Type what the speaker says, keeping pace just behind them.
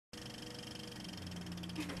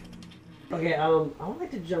Okay, I would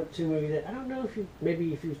like to jump to a movie that I don't know if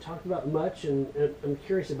you've talked about much, and I'm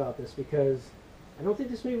curious about this because I don't think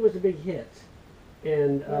this movie was a big hit.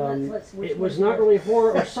 And it was not really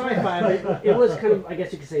horror or sci-fi, but it was kind of, I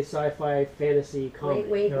guess you could say, sci-fi, fantasy, comedy.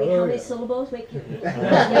 Wait, how many syllables? Wait, this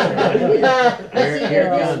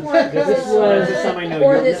one,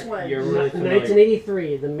 or this one. You're really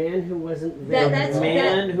 1983, The Man Who Wasn't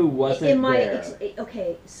There. Who Wasn't There.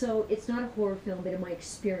 Okay, so it's not a horror film, but in my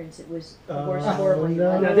experience, it was the worst horror film.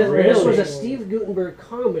 Now, this was a Steve Gutenberg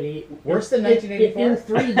comedy. Worse than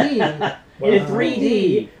 1984? In 3D. In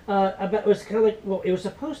 3D, it was kind of like, well, it was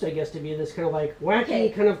supposed to, I guess, to be this kind of like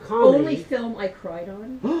wacky kind of comedy. Only film I cried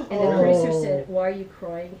on, and the producer said, "Why are you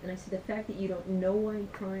crying?" And I said, "The fact that you don't know why I'm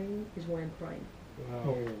crying is why I'm crying."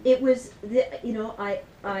 Wow. It was, it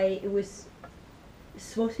was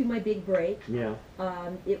supposed to be my big break. Yeah.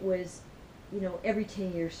 It was. Every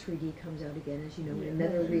 10 years 3D comes out again, as you know,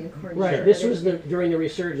 another reincarnation. Right, this was during the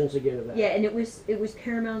resurgence again of that. Yeah, and it was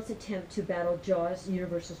Paramount's attempt to battle Jaws,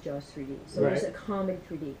 Universal's Jaws 3D. So it was a comedy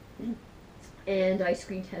 3D. And I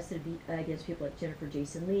screen tested against people like Jennifer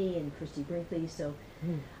Jason Leigh and Christy Brinkley, so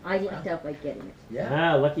I lucked out by getting it. Yeah.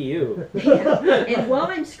 Ah, lucky you. Yeah. And while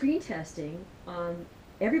I'm screen testing,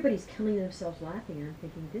 everybody's killing themselves laughing, and I'm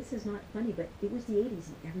thinking, this is not funny, but it was the 80s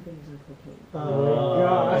and everybody was on cocaine. Oh,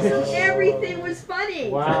 gosh. So everything was funny.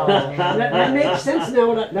 Wow. that makes sense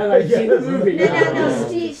now that I've seen the movie. No,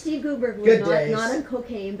 Steve Gutenberg was not on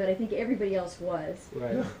cocaine, but I think everybody else was.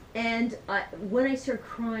 Right. And when I started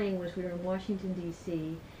crying was we were in Washington,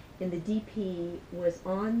 D.C., and the DP was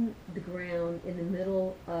on the ground in the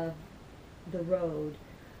middle of the road,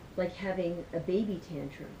 like having a baby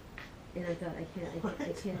tantrum. And I thought, I can't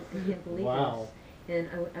believe this. And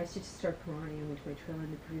I just started crying. I went to my trailer,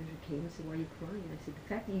 and the producer came and said, "Why are you crying?" And I said, "The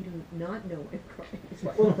fact that you do not know I'm crying is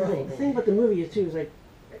why I'm crying." The thing about the movie is too is like,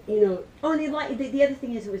 Oh, and the other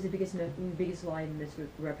thing is, it was the biggest lie and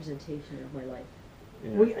misrepresentation of my life.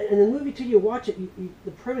 Yeah. And the movie too, you watch it,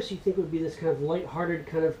 the premise you think would be this kind of light-hearted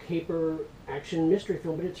kind of caper action mystery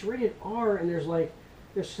film, but it's rated R, and there's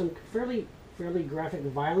some fairly graphic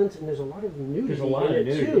violence, and there's a lot of nudity in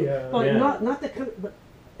it too. Yeah. But not the kind of, but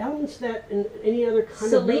elements that in any other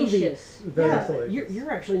kind of movie.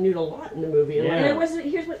 You're actually nude a lot in the movie. Yeah. And I wasn't.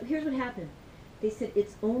 Here's what happened. They said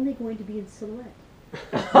it's only going to be in silhouette.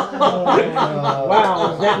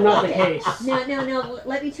 Wow, is that not the case? Now,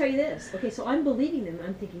 let me tell you this. Okay, so I'm believing them.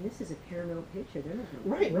 I'm thinking this is a Paramount picture. They're not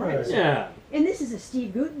going to Right. Yeah. And this is a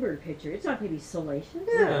Steve Gutenberg picture. It's not going to be salacious.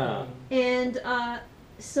 Yeah. And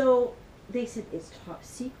so they said it's top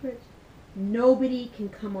secret. Nobody can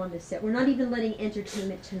come on the set. We're not even letting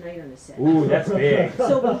Entertainment Tonight on the set. Ooh, that's big.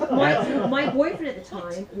 So my boyfriend at the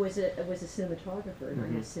time was a cinematographer, and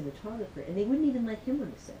I'm a cinematographer, and they wouldn't even let him on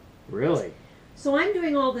the set. Really? So I'm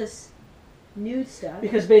doing all this nude stuff.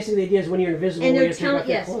 Because basically the idea is when you're invisible, and they're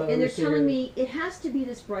telling me it has to be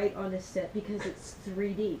this bright on the set because it's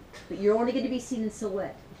 3D, but you're only going to be seen in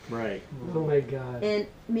silhouette. Right. Oh my God. And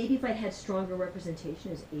maybe if I had stronger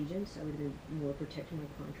representation as agents, I would have been more protecting my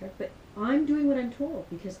contract. But I'm doing what I'm told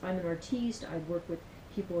because I'm an artiste. I work with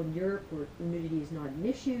people in Europe where nudity is not an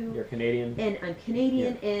issue. You're Canadian. And I'm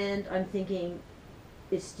Canadian, and I'm thinking,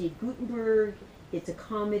 it's Steve Gutenberg. It's a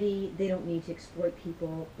comedy. They don't need to exploit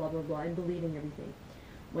people. Blah blah blah. I'm believing everything.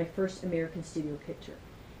 My first American studio picture,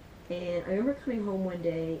 and I remember coming home one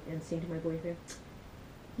day and saying to my boyfriend,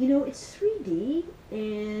 it's 3D,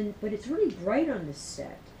 but it's really bright on this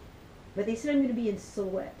set. But they said I'm going to be in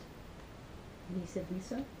silhouette. And he said,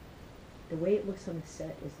 "Lisa, the way it looks on the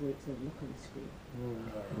set is the way it's going to look on the screen."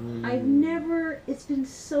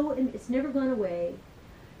 It's never gone away.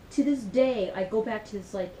 To this day, I go back to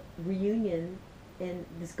this reunion, and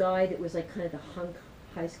this guy that was kind of the hunk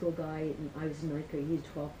high school guy, and I was in 9th grade, he's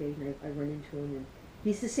 12th grade, and I run into him, and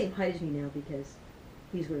he's the same height as me now because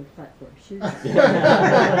he's wearing platform shoes. And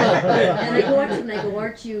I go up to him and I go,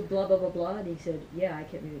 "Aren't you blah, blah, blah, blah?" And he said, "Yeah, I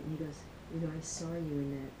can't remember." And he goes, "I saw you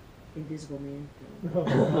in that Invisible Man film."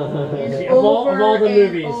 And of all the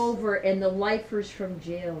movies. And the lifers from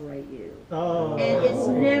jail write you. Oh. And it's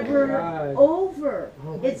never over.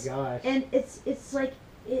 Oh my gosh. And it's like,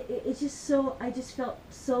 it's just so, I just felt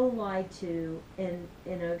so lied to, and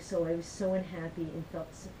I was so unhappy and felt,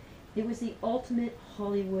 it was the ultimate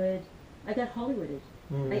Hollywood. I got Hollywooded.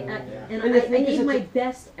 I gave my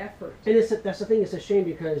best effort. And that's the thing. It's a shame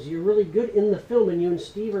because you're really good in the film, and you and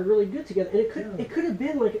Steve are really good together. And it could have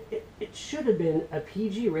been it should have been a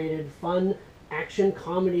PG-rated, fun action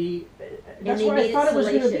comedy. That's what I thought it was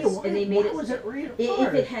going to be. Why was it rated R?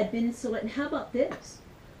 If it had been select, and how about this?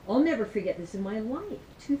 I'll never forget this in my life.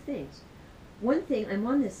 Two things. One thing, I'm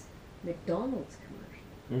on this McDonald's commercial.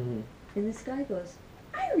 Mhm. And this guy goes,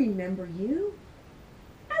 I remember you.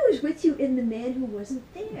 I was with you in The Man Who Wasn't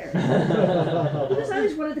There. Because I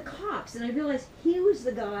was one of the cops, and I realized he was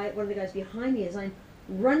the guy, one of the guys behind me as I'm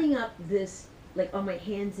running up this, like on my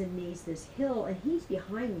hands and knees, this hill, and he's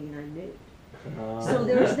behind me, and I'm nude. So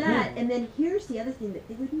there's that, and then here's the other thing that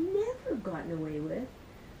they would never have gotten away with.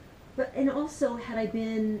 But, and also, had I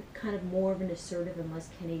been kind of more of an assertive and less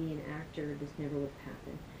Canadian actor, this never would have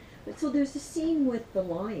happened. But so there's the scene with the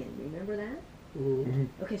lion, remember that? Mm-hmm.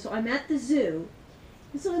 Okay, so I'm at the zoo,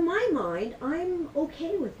 and so in my mind, I'm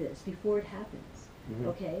okay with this before it happens,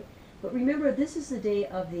 okay? But remember, this is the day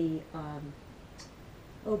of the,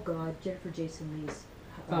 oh God, Jennifer Jason Leigh's,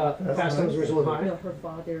 Fast Times at Ridgemont High? no, her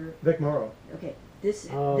father, Vic Morrow. okay, this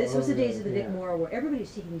was the days of the Vic yeah. Morrow where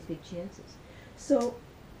everybody's taking these big chances. So,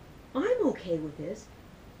 I'm okay with this.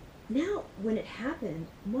 Now, when it happened,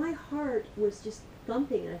 my heart was just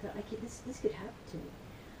thumping, and I thought, this could happen to me.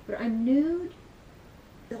 But I'm nude,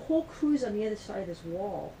 the whole crew's on the other side of this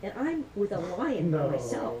wall, and I'm with a lion by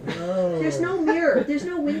myself. No. There's no mirror, there's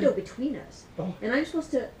no window between us. Oh. And I'm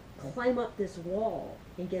supposed to climb up this wall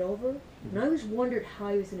and get over, and I always wondered how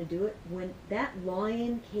I was going to do it. When that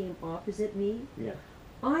lion came opposite me, Yeah.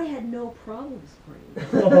 I had no problems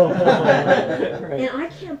climbing. Right. And I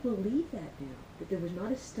can't believe that now, that there was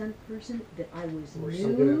not a stunt person, that I was Or so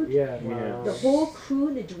good. nude. Yeah. Wow. The whole crew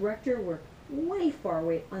and the director were way far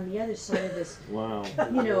away on the other side of this, Wow.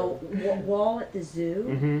 you know, wall at the zoo.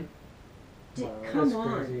 Mm-hmm. Wow, Come that's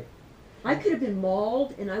on. crazy. I could have been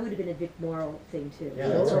mauled, and I would have been a Vic Morrow thing too. Yeah,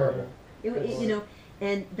 that's horrible. You know,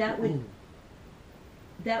 and that would,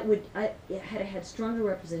 had I had stronger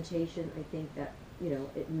representation, I think that, you know,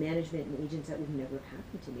 management and agents, that would never have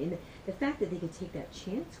happened to me. And the fact that they could take that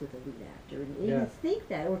chance with a lead actor and even think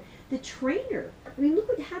that, or the trainer. I mean, look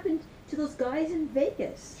what happened to those guys in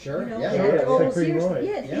Vegas. Sure, You know, yeah. they Yeah, had all those Siegfried years. and Roy.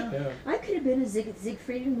 Yeah, Yeah. I could have been a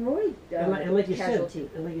Siegfried and Roy And like you casualty.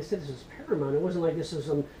 said, this was Paramount. It wasn't like this was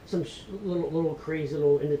some little crazy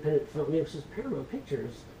little independent film. It was just Paramount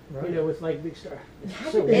Pictures, Right. you know, with like big star.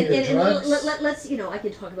 How So did they- weird. And drugs. let's, you know, I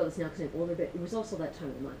can talk about this now because I'm older, but it was also that time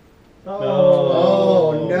of the month.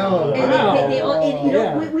 Oh, no. And Wow. they all, and, you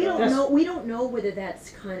know, Yeah. we don't That's- know, we don't know whether that's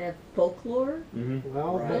kind of folklore. Mm-hmm.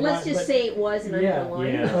 Well, Right. But let's just say it was, and I'm yeah. gonna lie.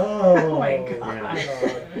 Yeah. Oh my God.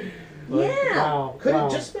 Yeah. Wow. Could wow.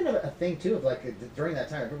 have just been a thing too of like during that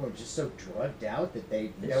time everyone was just so drugged out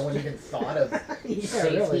that no one even thought of Yeah,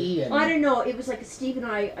 safety really. and I don't know. It was like Steve and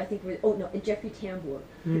I think were. Oh no, and Jeffrey Tambor.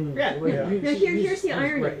 Yeah. well, Yeah. you- Now you- here's the you-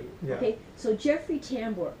 irony. right. Yeah. Okay, so Jeffrey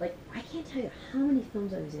Tambor, like I can't tell you how many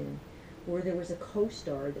films I was in where there was a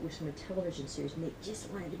co-star that was from a television series, and they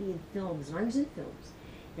just wanted to be in films, and I was in films.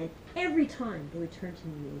 And every time they would turn to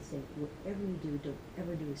me and they'd say, whatever you do, don't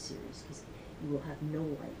ever do a series, because you will have no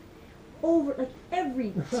life. Over, like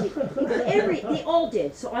they all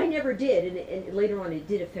did, so I never did, and later on it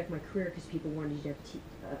did affect my career because people wanted to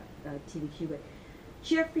have TVQ, but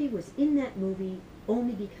Jeffrey was in that movie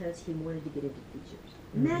only because he wanted to get into features.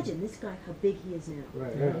 Imagine this guy, how big he is now.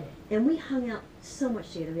 Right. Yeah. And we hung out so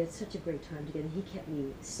much together. We had such a great time together. He kept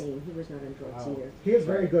me sane. He was not on drugs Wow. either. He is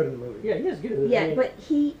very good in the movie. Yeah, he is good. Yeah, but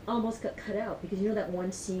he almost got cut out because you know that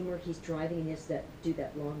one scene where he's driving and he has to do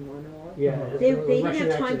that long monologue? Yeah. They the didn't Russian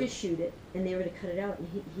have time to accent. shoot it, and they were to cut it out.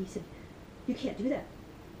 And he said, "You can't do that.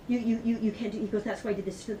 You can't do." He goes, "That's why I did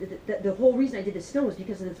this. The whole reason I did this film was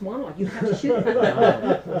because of this monologue. You have to shoot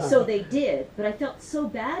it." So they did, but I felt so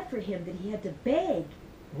bad for him that he had to beg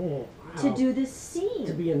Oh. to Wow. do this scene.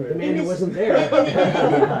 To be in the And man who this- wasn't there.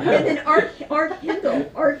 and then Art Hindle.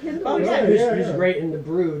 Oh was- yeah, Yeah, who's yeah. great in The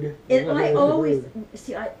Brood. And Love I The always Brood.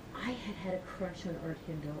 see. I had a crush on Art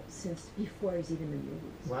Hindle since before I was even in the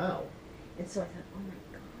movies. Wow. And so I thought, oh my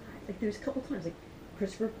god! Like there's a couple times like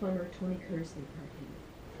Christopher Plummer, Tony Curtis, and Art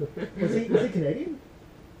Hindle. Was he Canadian?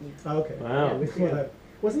 Yeah. Oh, okay. Wow. Yeah, Before yeah. that.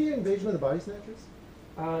 Wasn't he in Invasion of the Body Snatchers?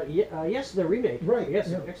 Yes, the remake. Right, Yes,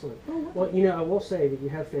 yeah. excellent. Oh, okay. Well, you know, I will say that you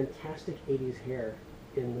have fantastic '80s hair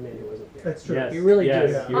in The Man Who Wasn't There. That's true. Yes. You really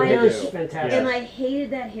yes, do. You I really am do. It's fantastic. And I hated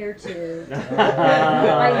that hair too.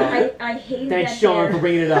 Thanks, I hated that Sean, hair. for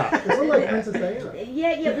bringing it up. It's a little like Princess Diana.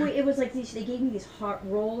 Yeah, boy, it was like they gave me these hot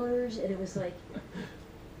rollers, and it was like,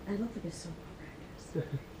 I looked like a soap opera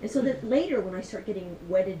actress. And so then later, when I start getting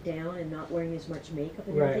wetted down and not wearing as much makeup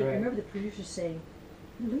and Right, everything, right. I remember the producers saying,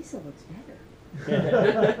 Lisa looks better.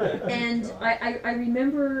 Yeah. And I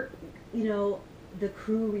remember, you know, the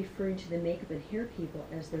crew referring to the makeup and hair people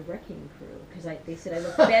as the wrecking crew, because they said I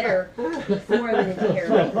looked better before I went into hair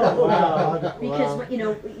and makeup. Wow. Because Wow. you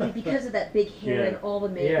know, because of that big hair Yeah. and all the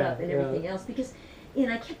makeup Yeah, and yeah. everything else. Because,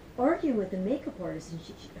 and I kept arguing with the makeup artist, and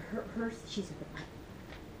she said,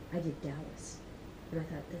 I did Dallas. And I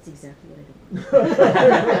thought, that's exactly what I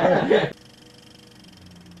don't want.